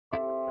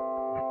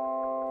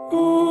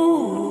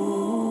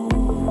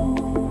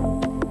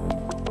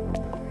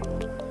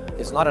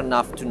It's not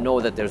enough to know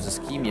that there's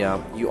ischemia.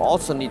 You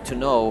also need to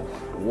know,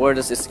 where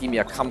does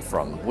ischemia come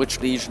from? Which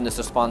lesion is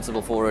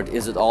responsible for it?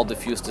 Is it all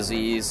diffuse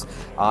disease?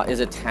 Is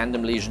it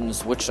tandem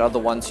lesions? Which are the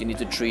ones you need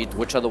to treat?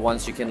 Which are the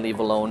ones you can leave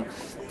alone?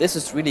 This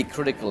is really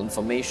critical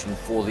information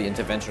for the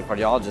interventional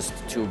cardiologist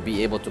to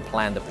be able to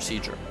plan the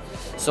procedure.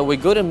 So we're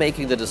good in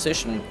making the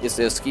decision, is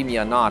there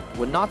ischemia or not?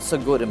 We're not so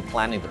good in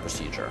planning the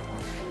procedure.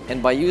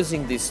 And by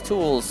using these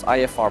tools,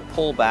 IFR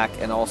pullback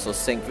and also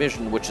sync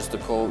vision, which is the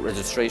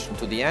co-registration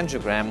to the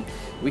angiogram,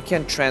 we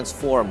can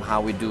transform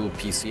how we do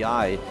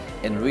PCI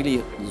and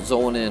really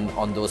zone in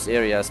on those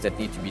areas that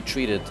need to be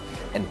treated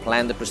and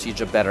plan the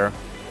procedure better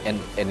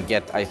and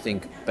get, I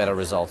think, better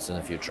results in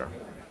the future.